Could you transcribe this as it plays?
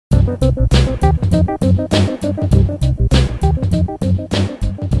Hello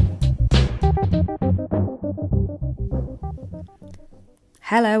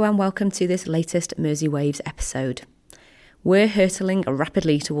and welcome to this latest Merseywaves episode. We're hurtling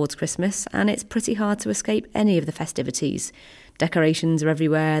rapidly towards Christmas and it's pretty hard to escape any of the festivities. Decorations are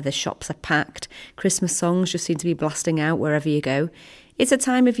everywhere, the shops are packed, Christmas songs just seem to be blasting out wherever you go. It's a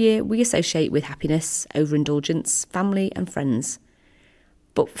time of year we associate with happiness, overindulgence, family and friends.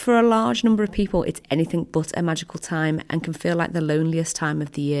 But for a large number of people it's anything but a magical time and can feel like the loneliest time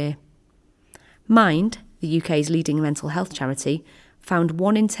of the year. Mind, the UK's leading mental health charity, found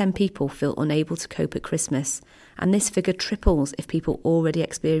 1 in 10 people feel unable to cope at Christmas, and this figure triples if people already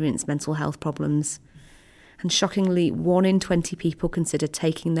experience mental health problems. And shockingly, 1 in 20 people consider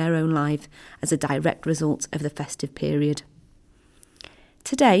taking their own life as a direct result of the festive period.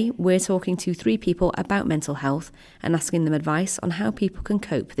 Today, we're talking to 3 people about mental health and asking them advice on how people can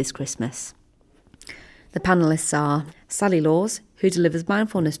cope this Christmas. The panellists are Sally Laws, who delivers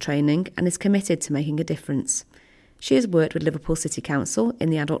mindfulness training and is committed to making a difference. She has worked with Liverpool City Council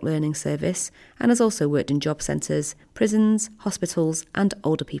in the Adult Learning Service and has also worked in job centres, prisons, hospitals and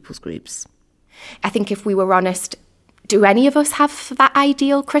older people's groups. I think if we were honest, do any of us have that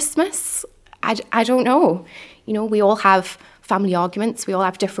ideal Christmas? I don't know. You know, we all have family arguments, we all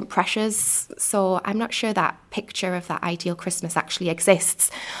have different pressures, so I'm not sure that picture of that ideal Christmas actually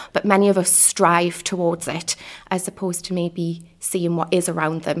exists, but many of us strive towards it as opposed to maybe seeing what is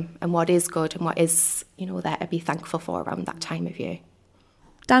around them and what is good and what is, you know, there to be thankful for around that time of year.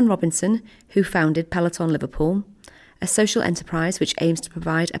 Dan Robinson, who founded Peloton Liverpool, a social enterprise which aims to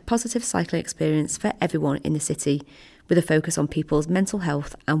provide a positive cycling experience for everyone in the city with a focus on people's mental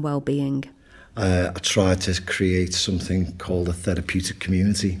health and well-being. I tried to create something called a therapeutic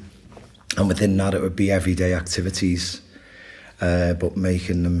community, and within that it would be everyday activities, but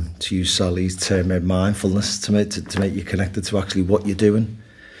making them, to use Sally's term, mindfulness, to make you connected to actually what you're doing,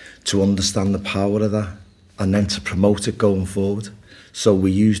 to understand the power of that, and then to promote it going forward. So we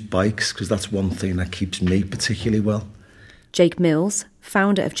used bikes because that's one thing that keeps me particularly well. Jake Mills,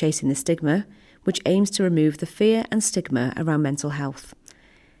 founder of Chasing the Stigma, which aims to remove the fear and stigma around mental health.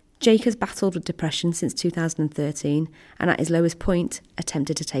 Jake has battled with depression since 2013 and at his lowest point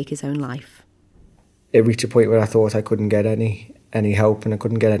attempted to take his own life. It reached a point where I thought I couldn't get any help and I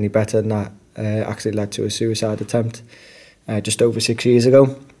couldn't get any better, and that actually led to a suicide attempt just over 6 years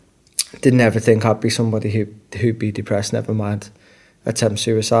ago. Didn't ever think I'd be somebody who'd be depressed, never mind attempt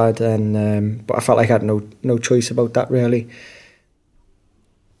suicide, but I felt like I had no choice about that really.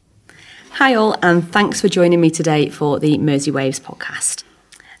 Hi all, and thanks for joining me today for the Merseywaves podcast.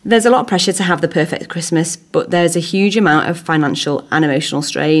 There's a lot of pressure to have the perfect Christmas, but there's a huge amount of financial and emotional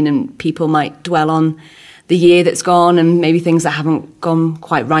strain, and people might dwell on the year that's gone and maybe things that haven't gone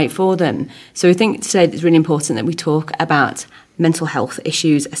quite right for them. So I think today it's really important that we talk about mental health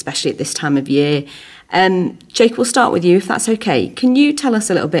issues, especially at this time of year. Jake, we'll start with you, if that's okay. Can you tell us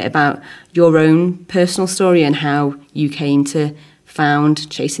a little bit about your own personal story and how you came to found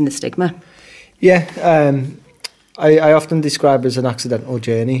Chasing the Stigma? Yeah, I often describe it as an accidental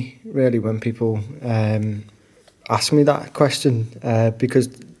journey, really, when people ask me that question, because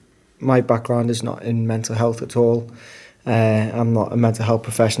my background is not in mental health at all. I'm not a mental health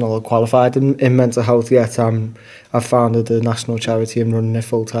professional or qualified in mental health yet. I've founded a national charity and running it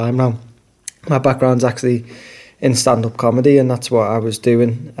full time now. My background's actually in stand-up comedy, and that's what I was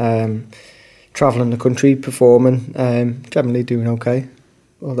doing. Travelling the country, performing, generally doing okay,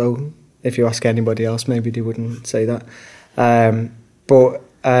 although if you ask anybody else, maybe they wouldn't say that.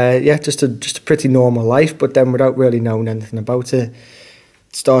 Just a pretty normal life, but then without really knowing anything about it,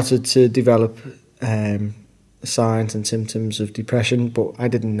 started to develop signs and symptoms of depression, but I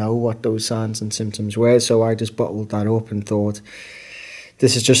didn't know what those signs and symptoms were, so I just bottled that up and thought,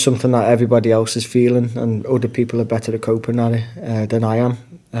 this is just something that everybody else is feeling, and other people are better at coping at it than I am.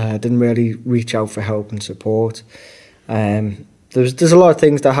 Didn't really reach out for help and support. There's a lot of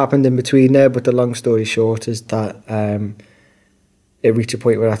things that happened in between there, but the long story short is that it reached a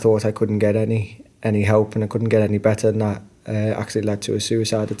point where I thought I couldn't get any help and I couldn't get any better, and that actually led to a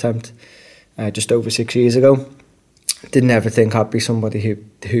suicide attempt just over 6 years ago. Didn't ever think I'd be somebody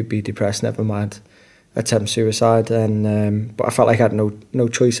who'd be depressed, never mind attempt suicide, but I felt like I had no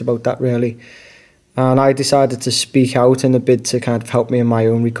choice about that really. And I decided to speak out in a bid to kind of help me in my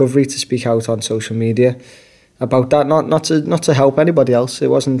own recovery, to speak out on social media about that, not to help anybody else. It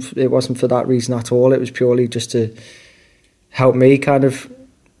wasn't for that reason at all. It was purely just to help me kind of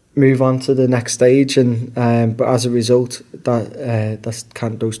move on to the next stage. And but as a result,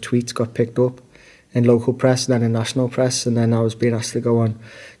 those tweets got picked up in local press and then in national press, and then I was being asked to go on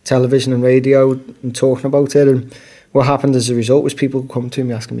television and radio and talking about it. And what happened as a result was people come to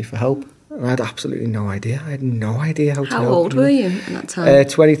me asking me for help, and I had absolutely no idea. I had no idea how to help. How old were you at that time?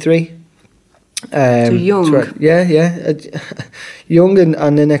 23. So young. Yeah. Young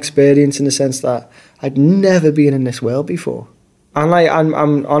and inexperienced in the sense that I'd never been in this world before. And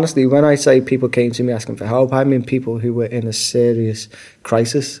I'm honestly, when I say people came to me asking for help, I mean people who were in a serious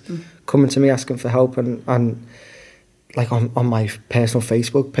crisis coming to me asking for help, and like on my personal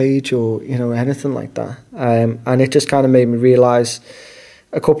Facebook page or, you know, anything like that. And it just kind of made me realise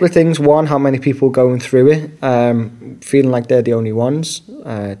a couple of things. One, how many people going through it, feeling like they're the only ones.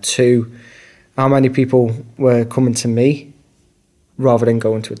 Two, how many people were coming to me rather than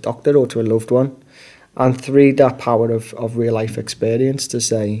going to a doctor or to a loved one. And three, that power of real life experience to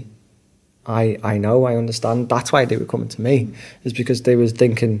say, I know, I understand. That's why they were coming to me, is because they was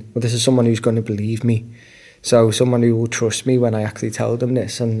thinking, well, this is someone who's going to believe me. So someone who will trust me when I actually tell them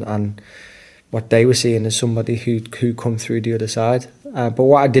this, and what they were seeing is somebody who come through the other side. But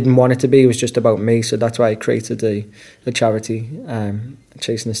what I didn't want it to be was just about me, so that's why I created a charity,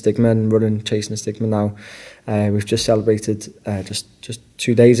 Chasing the Stigma, and running Chasing the Stigma now. We've just celebrated just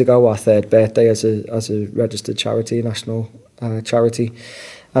 2 days ago our 3rd birthday as a registered charity, a national charity.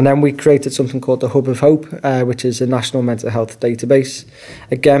 And then we created something called the Hub of Hope, which is a national mental health database.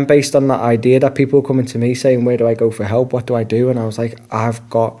 Again, based on that idea that people coming to me saying, where do I go for help? What do I do? And I was like, I've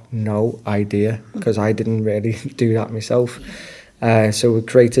got no idea, because I didn't really do that myself. So we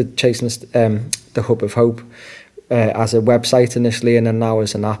created Chasing the Hub of Hope as a website initially, and then now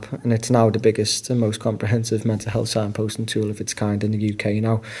as an app. And it's now the biggest and most comprehensive mental health signposting tool of its kind in the UK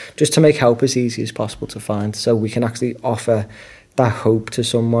now, just to make help as easy as possible to find, so we can actually offer that hope to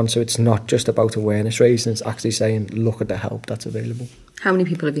someone. So it's not just about awareness raising, it's actually saying, look at the help that's available. How many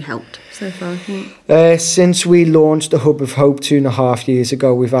people have you helped so far? Since we launched the Hub of Hope 2.5 years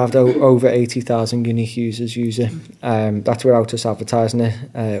ago, we've had over 80,000 unique users use it. That's without us advertising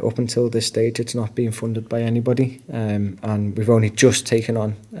it. Up until this stage, it's not being funded by anybody. And we've only just taken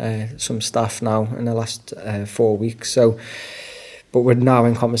on some staff now in the last 4 weeks. But we're now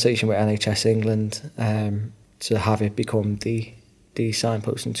in conversation with NHS England to have it become the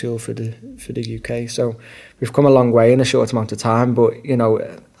signposting tool for the UK. So we've come a long way in a short amount of time, but, you know,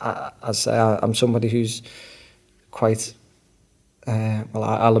 I'm somebody who's quite,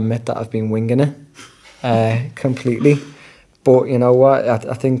 I'll admit that I've been winging it completely. But you know what,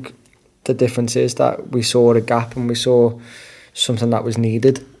 I think the difference is that we saw a gap, and we saw something that was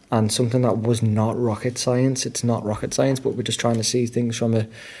needed, and something that was not rocket science. It's not rocket science, but we're just trying to see things from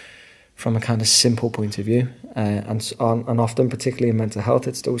a kind of simple point of view, and often, particularly in mental health,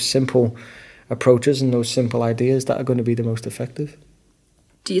 it's those simple approaches and those simple ideas that are going to be the most effective.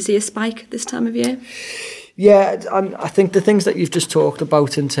 Do you see a spike this time of year? Yeah, I think the things that you've just talked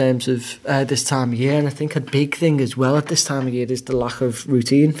about in terms of this time of year, and I think a big thing as well at this time of year is the lack of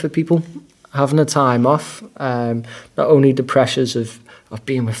routine for people. Having a time off, not only the pressures of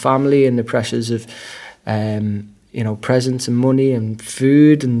being with family and the pressures of presents and money and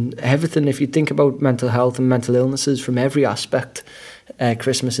food and everything. If you think about mental health and mental illnesses from every aspect,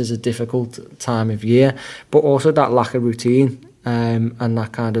 Christmas is a difficult time of year, but also that lack of routine, and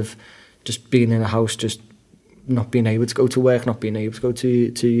that kind of just being in a house, just not being able to go to work, not being able to go to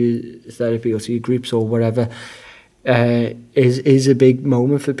your therapy or to your groups or whatever, is a big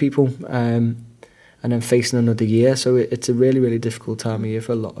moment for people, and then facing another year. So it's a really, really difficult time of year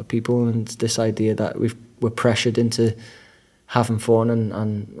for a lot of people, and this idea that we're pressured into having fun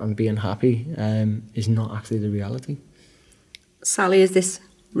and being happy is not actually the reality. Sally, is this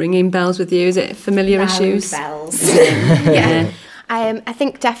ringing bells with you? Is it familiar issues? Bells. Yeah. I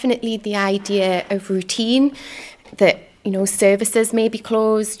think definitely the idea of routine, that, you know, services may be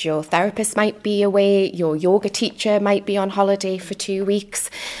closed, your therapist might be away, your yoga teacher might be on holiday for 2 weeks,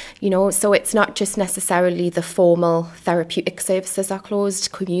 you know, so it's not just necessarily the formal therapeutic services are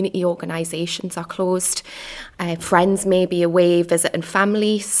closed, community organisations are closed, friends may be away visiting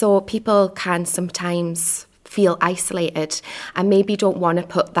family, so people can sometimes feel isolated and maybe don't want to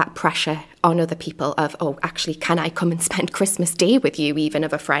put that pressure on other people of, oh, actually, can I come and spend Christmas Day with you, even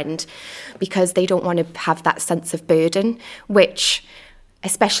of a friend, because they don't want to have that sense of burden, which,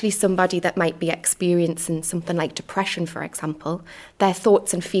 especially somebody that might be experiencing something like depression, for example, their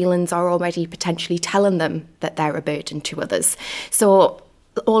thoughts and feelings are already potentially telling them that they're a burden to others. So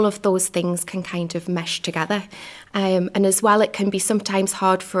all of those things can kind of mesh together. And as well, it can be sometimes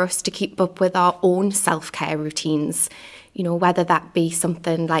hard for us to keep up with our own self-care routines, you know, whether that be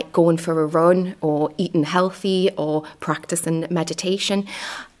something like going for a run or eating healthy or practicing meditation.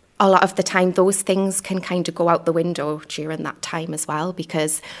 a lot of the time those things can kind of go out the window during that time as well,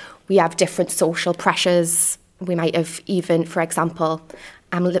 because we have different social pressures. We might have even, for example,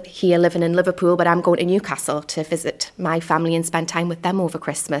 I'm here living in Liverpool, but I'm going to Newcastle to visit my family and spend time with them over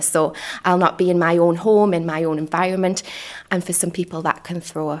Christmas. So I'll not be in my own home, in my own environment. And for some people, that can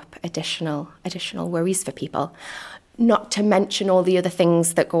throw up additional worries for people. Not to mention all the other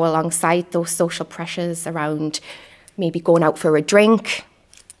things that go alongside those social pressures around maybe going out for a drink,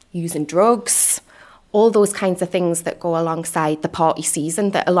 using drugs, all those kinds of things that go alongside the party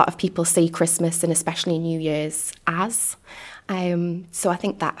season that a lot of people see Christmas and especially New Year's as. So I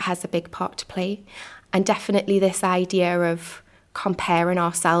think that has a big part to play. And definitely this idea of comparing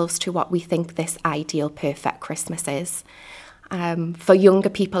ourselves to what we think this ideal, perfect Christmas is. For younger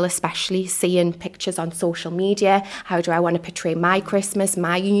people especially, seeing pictures on social media, how do I want to portray my Christmas,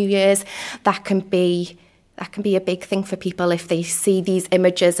 my New Year's, that can be a big thing for people if they see these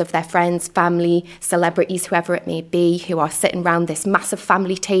images of their friends, family, celebrities, whoever it may be, who are sitting around this massive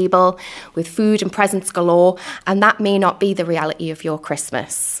family table with food and presents galore, and that may not be the reality of your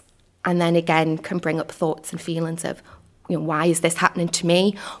Christmas. And then again can bring up thoughts and feelings of, why is this happening to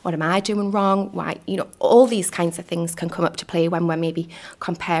me? What am I doing wrong? Why, all these kinds of things can come up to play when we're maybe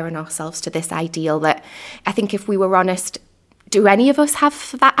comparing ourselves to this ideal that I think, if we were honest, do any of us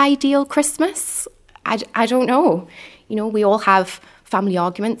have that ideal Christmas? I don't know. We all have family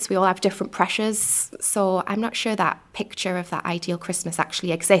arguments. We all have different pressures. So I'm not sure that picture of that ideal Christmas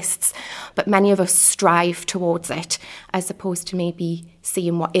actually exists. But many of us strive towards it, as opposed to maybe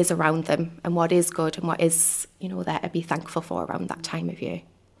seeing what is around them and what is good and what is, there to be thankful for around that time of year.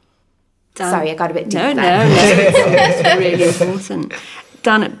 Dan, sorry, I got a bit deep there. No, it's really important.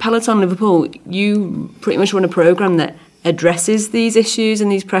 Dan, at Peloton Liverpool, you pretty much run a programme that addresses these issues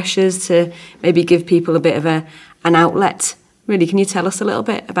and these pressures to maybe give people a bit of an outlet. Really, can you tell us a little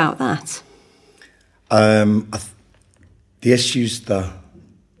bit about that? The issues that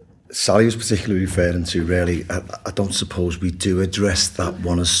Sally was particularly referring to, really, I don't suppose we do address that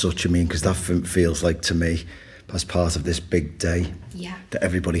one as such. Because that feels like, to me, as part of this big day that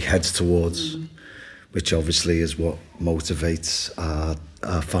everybody heads towards, which obviously is what motivates our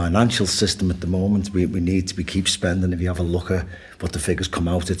financial system at the moment. We need to keep spending. If you have a look at what the figures come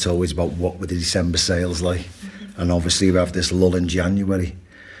out, it's always about what were the December sales like. And obviously we have this lull in January.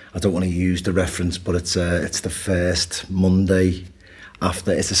 I don't want to use the reference, but it's the first Monday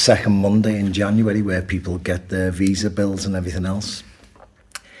after, it's the second Monday in January where people get their visa bills and everything else.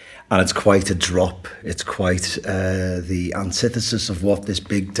 And it's quite a drop. It's quite the antithesis of what this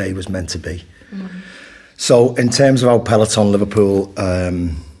big day was meant to be. Mm-hmm. So in terms of how Peloton Liverpool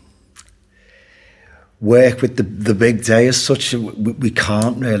work with the big day as such, we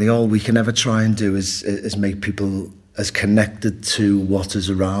can't really. All we can ever try and do is make people as connected to what is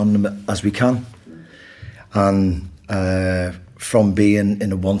around them as we can. And from being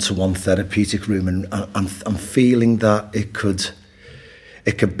in a one-to-one therapeutic room and I'm feeling that it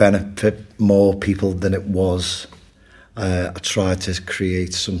could benefit more people than it was. I tried to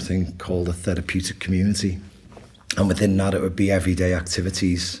create something called a therapeutic community, and within that it would be everyday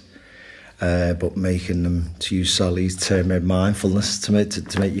activities, but making them, to use Sally's term, mindfulness, to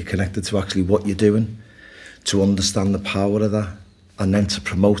make you connected to actually what you're doing, to understand the power of that, and then to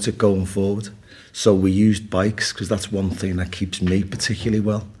promote it going forward. So we used bikes because that's one thing that keeps me particularly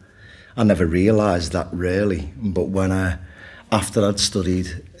well. I never realised that really, but after I'd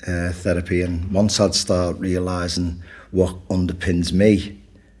studied therapy, and once I'd start realising what underpins me,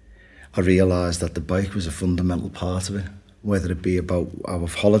 I realised that the bike was a fundamental part of it, whether it be about how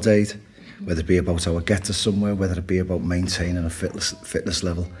I've holidayed, whether it be about how I get to somewhere, whether it be about maintaining a fitness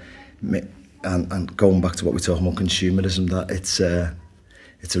level, and going back to what we're talking about, consumerism, that it's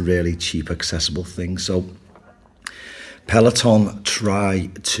a really cheap, accessible thing. So Peloton try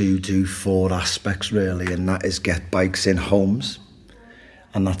to do 4 aspects really, and that is get bikes in homes.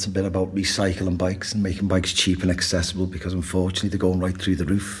 And that's a bit about recycling bikes and making bikes cheap and accessible, because unfortunately they're going right through the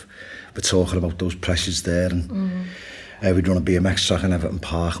roof. We're talking about those pressures there. And we'd run a BMX track in Everton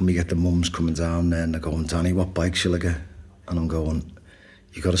Park, and we get the mums coming down there and they're going, Danny, what bike shall I get? And I'm going,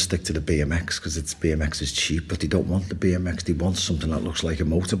 you got to stick to the BMX because BMX is cheap, but they don't want the BMX. They want something that looks like a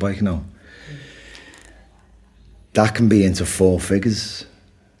motorbike now. That can be into 4 figures.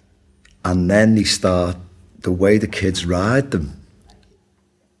 And then they start, the way the kids ride them,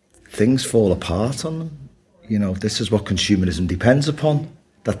 things fall apart on them. This is what consumerism depends upon,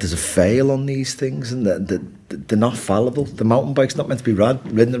 that there's a fail on these things, and that they're not fallible. The mountain bike's not meant to be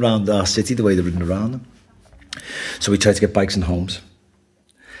ridden around our city the way they're ridden around them. So we try to get bikes in homes.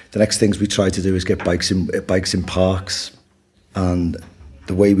 The next things we try to do is get bikes in parks, and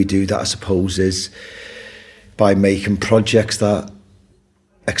the way we do that, I suppose, is by making projects that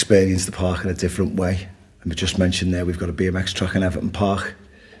experience the park in a different way. And we just mentioned there, we've got a BMX track in Everton Park.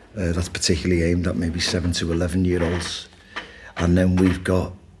 That's particularly aimed at maybe 7 to 11-year-olds. And then we've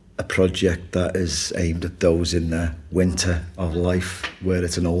got a project that is aimed at those in the winter of life, where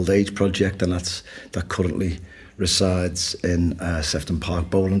it's an old age project, and that currently resides in Sefton Park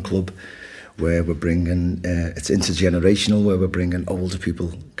Bowling Club, where we're bringing, it's intergenerational, where we're bringing older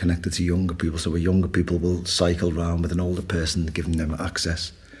people connected to younger people, so where younger people will cycle around with an older person, giving them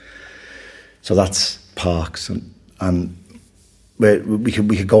access. So that's parks, and we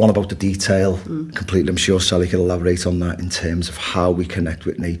could go on about the detail completely. I'm sure Sally could elaborate on that in terms of how we connect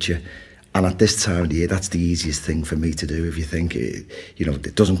with nature. And at this time of the year, that's the easiest thing for me to do. If you think,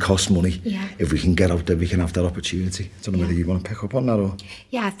 it doesn't cost money. Yeah. If we can get out there, we can have that opportunity. I don't know whether you want to pick up on that or...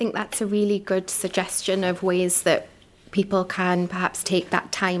 Yeah, I think that's a really good suggestion of ways that people can perhaps take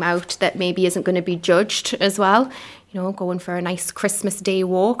that time out that maybe isn't going to be judged as well. Going for a nice Christmas Day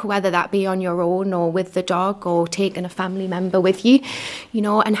walk, whether that be on your own or with the dog or taking a family member with you,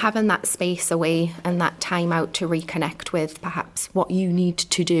 and having that space away and that time out to reconnect with perhaps what you need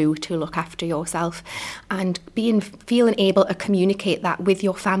to do to look after yourself, and feeling able to communicate that with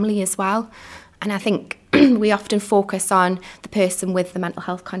your family as well. And I think we often focus on the person with the mental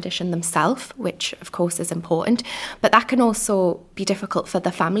health condition themselves, which of course is important, but that can also be difficult for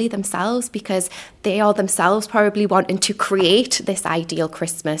the family themselves, because they are themselves probably wanting to create this ideal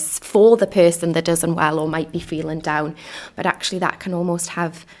Christmas for the person that isn't well or might be feeling down. But actually that can almost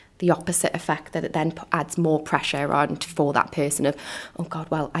have the opposite effect, that it then adds more pressure on for that person of, oh God,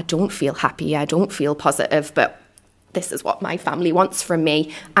 well, I don't feel happy, I don't feel positive, but this is what my family wants from me,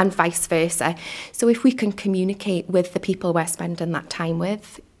 and vice versa. So if we can communicate with the people we're spending that time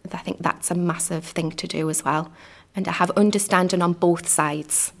with, I think that's a massive thing to do as well. And to have understanding on both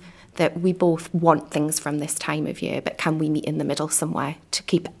sides that we both want things from this time of year, but can we meet in the middle somewhere to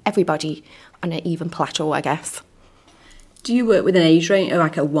keep everybody on an even plateau, I guess. Do you work with an age range, or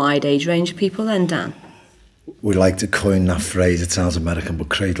like a wide age range of people then, Dan? We like to coin that phrase, it sounds American, but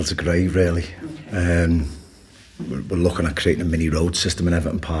cradle to grave, really. Okay. We're looking at creating a mini road system in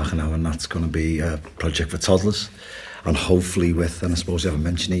Everton Park now, and that's going to be a project for toddlers, and hopefully and I suppose I haven't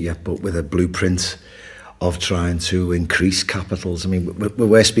mentioned it yet, but with a blueprint of trying to increase capitals. I mean,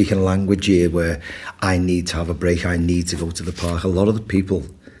 we're speaking a language here where I need to have a break, I need to go to the park. A lot of the people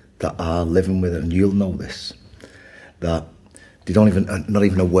that are living with it, and you'll know this, that they not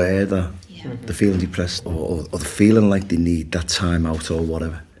even aware that they're feeling depressed or they're feeling like they need that time out or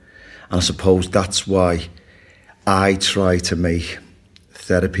whatever. And I suppose that's why I try to make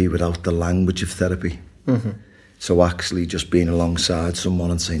therapy without the language of therapy. Mm-hmm. So actually just being alongside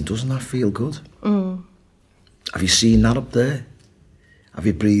someone and saying, doesn't that feel good? Mm. Have you seen that up there? Have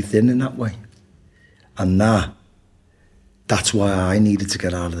you breathed in that way? And that's why I needed to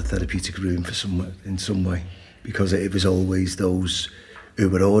get out of the therapeutic room in some way, because it was always those who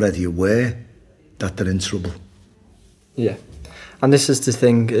were already aware that they're in trouble. Yeah, and this is the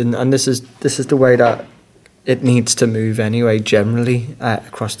thing, and this is the way that it needs to move anyway, generally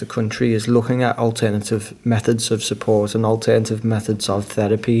across the country, is looking at alternative methods of support and alternative methods of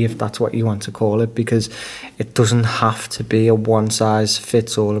therapy, if that's what you want to call it, because it doesn't have to be a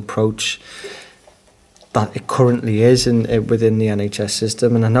one-size-fits-all approach that it currently is within the NHS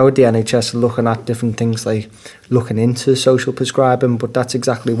system. And I know the NHS are looking at different things, like looking into social prescribing, but that's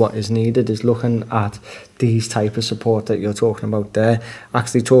exactly what is needed, is looking at these type of support that you're talking about there,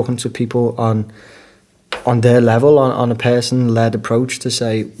 actually talking to people on their level, on a person-led approach, to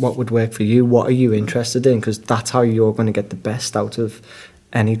say what would work for you, what are you interested in, because that's how you're going to get the best out of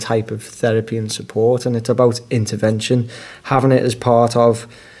any type of therapy and support. And it's about intervention, having it as part of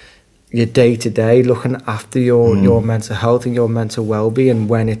your day-to-day, looking after your mental health and your mental well-being.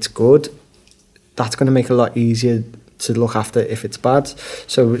 When it's good, that's going to make it a lot easier to look after if it's bad.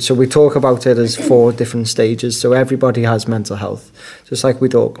 So we talk about it as 4 different stages. So everybody has mental health, just like we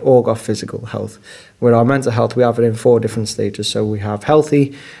all got physical health. With our mental health, we have it in 4 different stages. So we have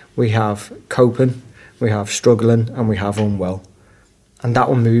healthy, we have coping, we have struggling, and we have unwell. And that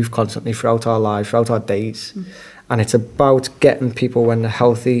will move constantly throughout our lives, throughout our days. Mm. And it's about getting people when they're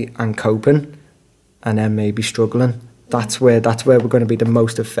healthy and coping, and then maybe struggling. That's where we're going to be the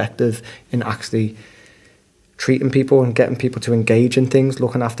most effective in actually treating people and getting people to engage in things,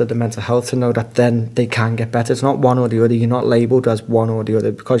 looking after the mental health, to know that then they can get better. It's not one or the other. You're not labelled as one or the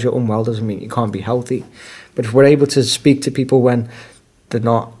other. Because you're unwell doesn't mean you can't be healthy. But if we're able to speak to people when they're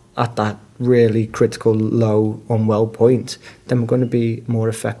not at that really critical, low, unwell point, then we're going to be more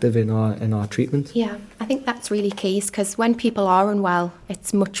effective in our treatment. Yeah, I think that's really key, because when people are unwell,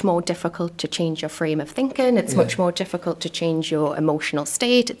 it's much more difficult to change your frame of thinking. It's much more difficult to change your emotional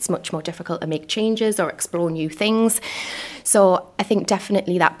state. It's much more difficult to make changes or explore new things. So I think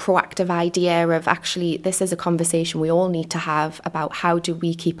definitely that proactive idea of actually this is a conversation we all need to have about how do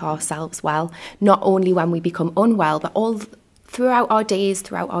we keep ourselves well, not only when we become unwell, but all throughout our days,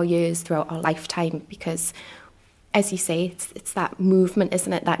 throughout our years, throughout our lifetime, because as you say, it's that movement,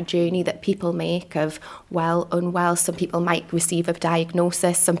 isn't it? That journey that people make of well, unwell. Some people might receive a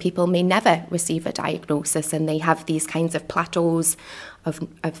diagnosis. Some people may never receive a diagnosis, and they have these kinds of plateaus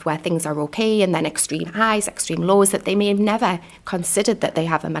of where things are okay, and then extreme highs, extreme lows, that they may have never considered that they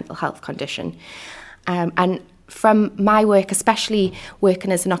have a mental health condition. And from my work, especially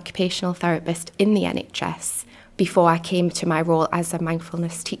working as an occupational therapist in the NHS, before I came to my role as a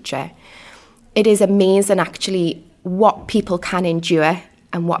mindfulness teacher, it is amazing actually what people can endure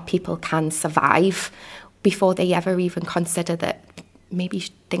and what people can survive before they ever even consider that maybe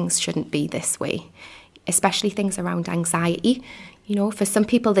things shouldn't be this way, especially things around anxiety. You know, for some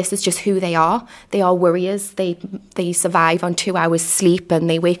people, this is just who they are. They are worriers. They survive on 2 hours sleep, and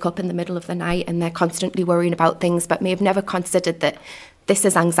they wake up in the middle of the night and they're constantly worrying about things, but may have never considered that this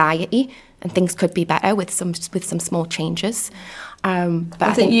is anxiety and things could be better with some small changes. But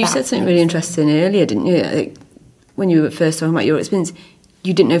I think you said something really interesting earlier, didn't you? Like, when you were first talking about your experience,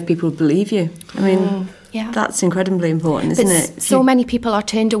 you didn't know if people would believe you. I mean, that's incredibly important, isn't it? So many people are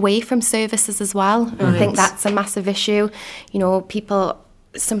turned away from services as well. Right. I think that's a massive issue. You know, people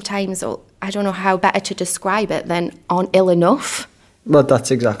sometimes, I don't know how better to describe it, than aren't ill enough. Well, that's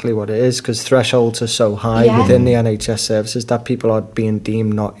exactly what it is, because thresholds are so high within the NHS services that people are being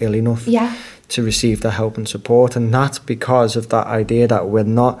deemed not ill enough to receive the help and support, and that's because of that idea that we're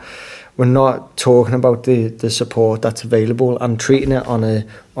not talking about the support that's available and treating it on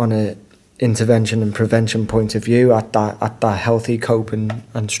a intervention and prevention point of view at that healthy coping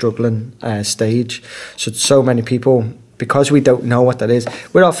and struggling stage. So many people, because we don't know what that is.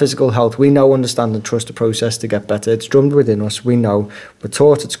 With our physical health, we know, understand and trust the process to get better. It's drummed within us. We know. We're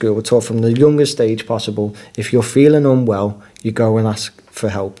taught at school. We're taught from the youngest stage possible. If you're feeling unwell, you go and ask for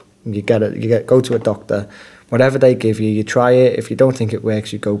help. You get it. Go to a doctor. Whatever they give you, you try it. If you don't think it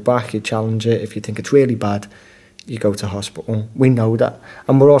works, you go back, you challenge it. If you think it's really bad, you go to hospital. We know that.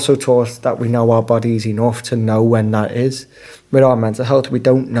 And we're also taught that we know our bodies enough to know when that is. With our mental health, we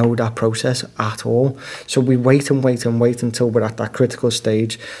don't know that process at all. So we wait until we're at that critical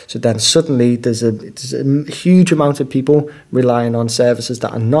stage. So then suddenly there's a huge amount of people relying on services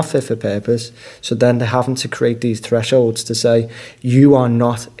that are not fit for purpose. So then they're having to create these thresholds to say, you are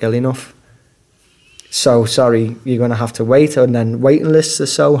not ill enough. So sorry, you're going to have to wait. And then waiting lists are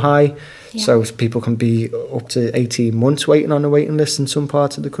so high. Yeah. So people can be up to 18 months waiting on a waiting list in some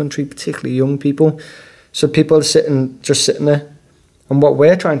parts of the country, particularly young people. So people are just sitting there. And what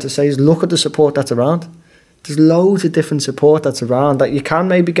we're trying to say is look at the support that's around. There's loads of different support that's around that you can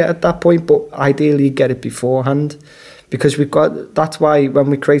maybe get at that point, but ideally get it beforehand. Because that's why when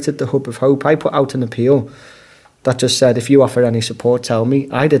we created the Hub of Hope, I put out an appeal that just said, if you offer any support, tell me.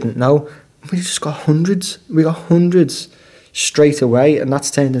 I didn't know. We just got hundreds. We got hundreds straight away, and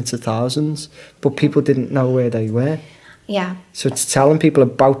that's turned into thousands. But people didn't know where they were. Yeah. So it's telling people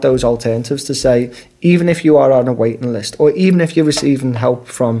about those alternatives to say, even if you are on a waiting list, or even if you're receiving help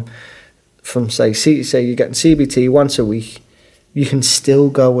from say you're getting CBT once a week, you can still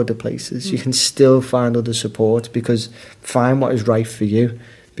go other places. You can still find other support, because find what is right for you,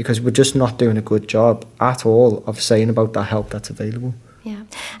 because we're just not doing a good job at all of saying about that help that's available. Yeah,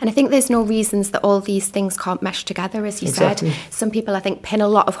 and I think there's no reasons that all these things can't mesh together, as you said. Some people, I think, pin a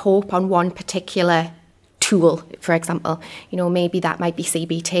lot of hope on one particular tool, for example. You know, maybe that might be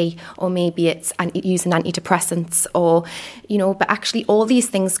CBT, or maybe it's using antidepressants, or, you know, but actually all these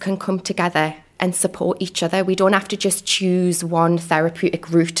things can come together and support each other. We don't have to just choose one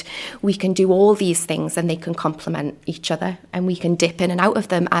therapeutic route. We can do all these things and they can complement each other, and we can dip in and out of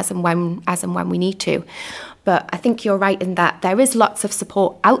them as and when we need to. But I think you're right in that there is lots of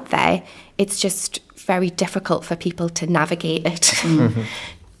support out there. It's just very difficult for people to navigate it. Mm-hmm.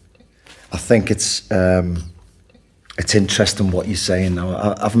 I think it's interesting what you're saying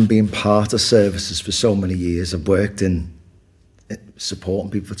now. Having been part of services for so many years, I've worked in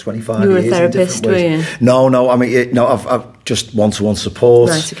supporting people for 25 years. You were a therapist, were you? No. I mean, I've just one-to-one support.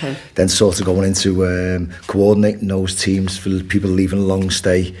 Right, okay. Then sort of going into coordinating those teams for people leaving long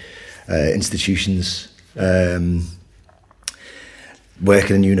stay institutions.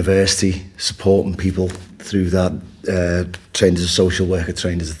 working in university, supporting people through that, trained as a social worker,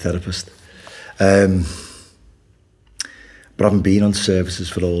 trained as a therapist. But having been on services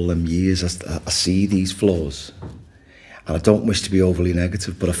for all them years, I see these flaws. And I don't wish to be overly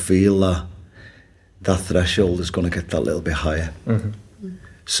negative, but I feel that threshold is going to get that little bit higher. Mm-hmm.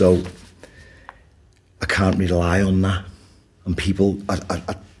 So I can't rely on that. And people,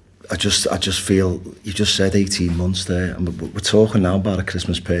 I just feel, you just said 18 months there, and we're talking now about a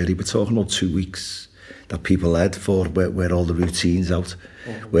Christmas period, we're talking about 2 weeks that people had for where all the routines out,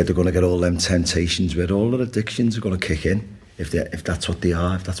 where they're going to get all them temptations, where all their addictions are going to kick in, if that's what they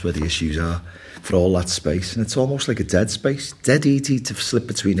are, if that's where the issues are, for all that space. And it's almost like a dead space, dead easy to slip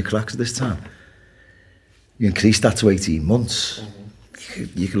between the cracks at this time. You increase that to 18 months,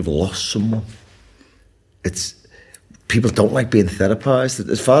 you could have lost someone. People don't like being therapized.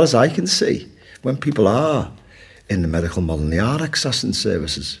 As far as I can see, when people are in the medical model and they are accessing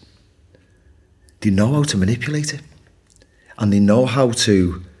services, they know how to manipulate it. And they know how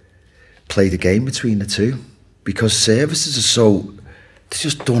to play the game between the two. Because services are they're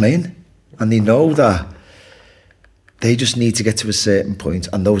just done in. And they know that they just need to get to a certain point.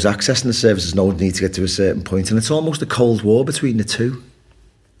 And those accessing the services know they need to get to a certain point. And it's almost a cold war between the two.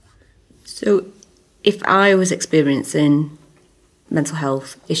 So if I was experiencing mental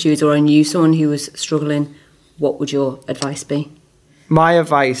health issues, or I knew someone who was struggling, what would your advice be? My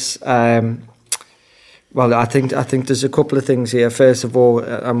advice, well, I think there's a couple of things here. First of all,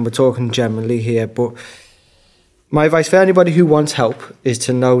 and we're talking generally here, but my advice for anybody who wants help is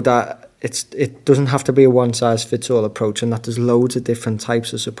to know that it doesn't have to be a one-size-fits-all approach, and that there's loads of different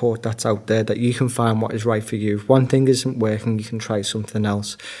types of support that's out there, that you can find what is right for you. If one thing isn't working, you can try something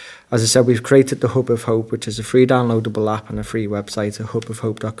else. As I said, we've created the Hub of Hope, which is a free downloadable app and a free website at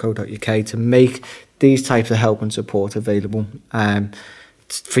hubofhope.co.uk to make these types of help and support available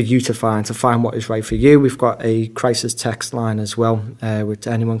for you to find what is right for you. We've got a crisis text line as well, which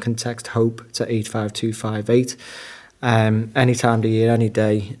anyone can text HOPE to 85258. Any time of the year, any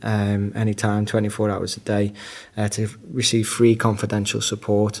day, any time, 24 hours a day, to receive free confidential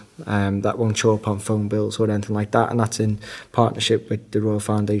support. That won't show up on phone bills or anything like that, and that's in partnership with the Royal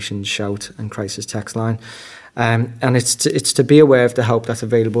Foundation's Shout and Crisis Text line. And it's to be aware of the help that's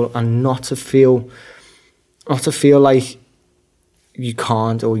available, and not to feel like you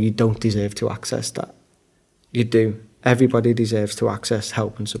can't or you don't deserve to access that. You do. Everybody deserves to access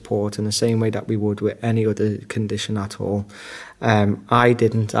help and support in the same way that we would with any other condition at all. I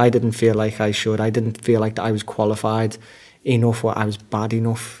didn't feel like I should. I didn't feel like that I was qualified enough or I was bad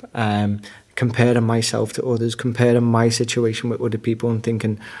enough. Comparing myself to others, comparing my situation with other people and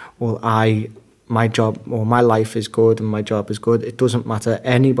thinking, well, my job or my life is good and my job is good. It doesn't matter.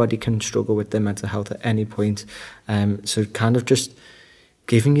 Anybody can struggle with their mental health at any point. So kind of just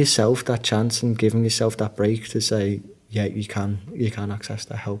giving yourself that chance and giving yourself that break to say, yeah, you can access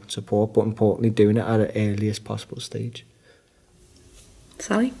that help and support, but importantly doing it at an earliest possible stage.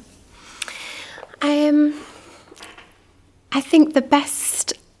 Sally? I think the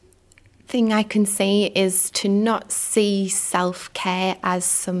best thing I can say is to not see self-care as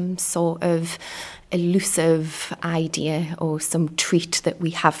some sort of elusive idea or some treat that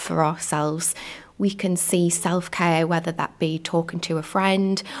we have for ourselves. We can see self-care, whether that be talking to a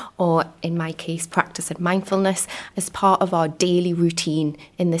friend or, in my case, practicing mindfulness, as part of our daily routine.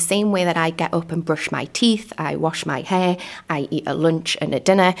 In the same way that I get up and brush my teeth, I wash my hair, I eat a lunch and a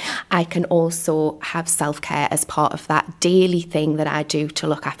dinner, I can also have self-care as part of that daily thing that I do to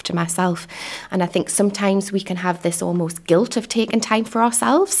look after myself. And I think sometimes we can have this almost guilt of taking time for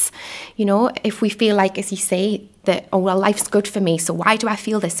ourselves. You know, if we feel like, as you say, that, oh, well, life's good for me, so why do I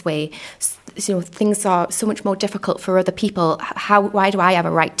feel this way? You know, things are so much more difficult for other people. Why do I have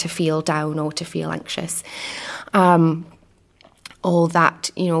a right to feel down or to feel anxious? Or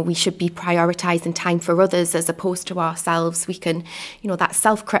that, you know, we should be prioritising time for others as opposed to ourselves. We can, you know, that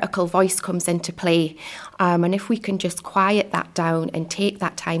self-critical voice comes into play. And if we can just quiet that down and take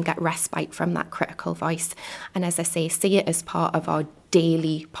that time, get respite from that critical voice. And as I say, see it as part of our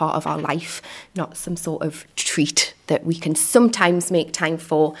daily part of our life, not some sort of treat that we can sometimes make time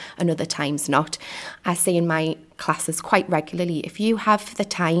for and other times not. I say in my classes quite regularly, if you have the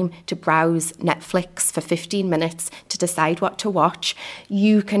time to browse Netflix for 15 minutes to decide what to watch,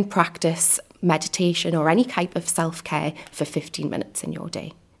 you can practice meditation or any type of self-care for 15 minutes in your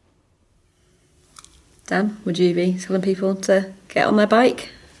day. Dan, would you be telling people to get on their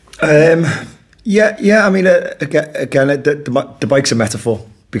bike? Yeah. I mean, again, the bike's a metaphor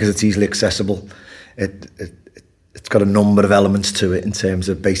because it's easily accessible. it's got a number of elements to it in terms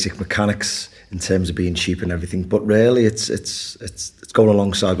of basic mechanics, in terms of being cheap and everything. But really, it's going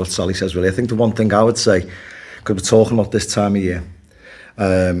alongside what Sally says, really. I think the one thing I would say, because we're talking about this time of year,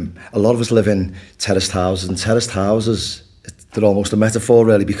 a lot of us live in terraced houses, and terraced houses, they're almost a metaphor,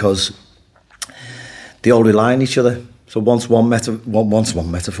 really, because they all rely on each other. So once one terraced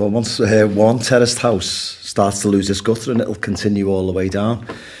house starts to lose its gutter, and it'll continue all the way down.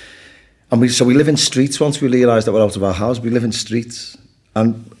 And we live in streets. Once we realise that we're out of our house, we live in streets.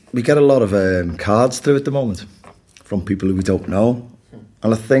 And we get a lot of cards through at the moment from people who we don't know.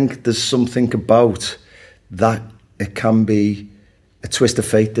 And I think there's something about that. It can be a twist of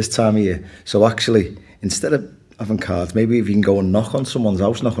fate this time of year. So actually, instead of having cards, maybe if you can go and knock on someone's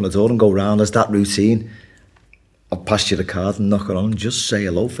house, knock on the door and go round as that routine, I'll pass you the card and knock it on and just say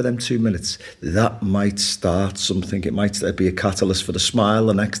hello for them 2 minutes. That might start something. It might be a catalyst for the smile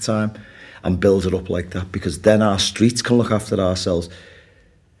the next time, and build it up like that, because then our streets can look after ourselves.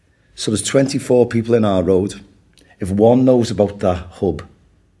 So there's 24 people in our road. If one knows about that hub,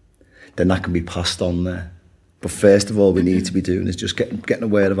 then that can be passed on there. But first of all, we need to be doing is just getting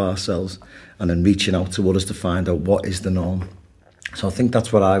aware of ourselves, and then reaching out to others to find out what is the norm. So I think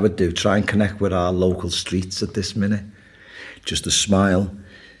that's what I would do, try and connect with our local streets at this minute. Just a smile,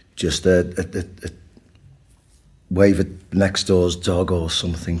 just a wave at next door's dog or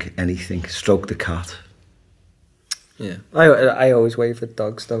something, anything, stroke the cat. Yeah, I always wave at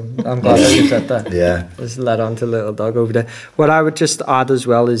dogs though. I'm glad that you said that. Yeah. Just led on to little dog over there. What I would just add as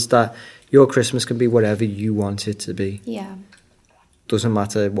well is that your Christmas can be whatever you want it to be. Yeah. Doesn't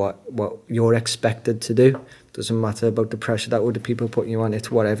matter what you're expected to do. Doesn't matter about the pressure that other people put you on.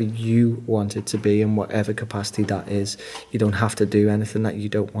 It's whatever you want it to be, in whatever capacity that is. You don't have to do anything that you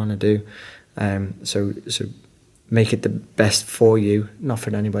don't want to do. So make it the best for you, not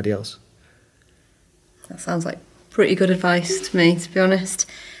for anybody else. That sounds like pretty good advice to me, to be honest.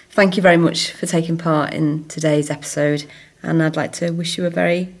 Thank you very much for taking part in today's episode, and I'd like to wish you a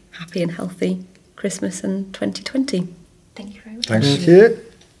very happy and healthy Christmas and 2020. Thank you very much. Thanks. Thank you.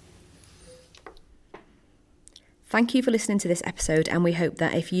 Thank you for listening to this episode, and we hope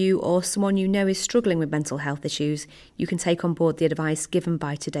that if you or someone you know is struggling with mental health issues, you can take on board the advice given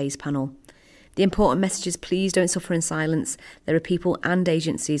by today's panel. The important message is, please don't suffer in silence. There are people and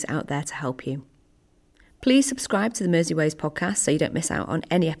agencies out there to help you. Please subscribe to the Mersey Waves podcast so you don't miss out on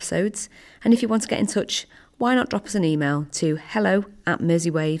any episodes. And if you want to get in touch, why not drop us an email to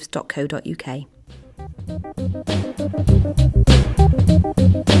hello@merseywaves.co.uk.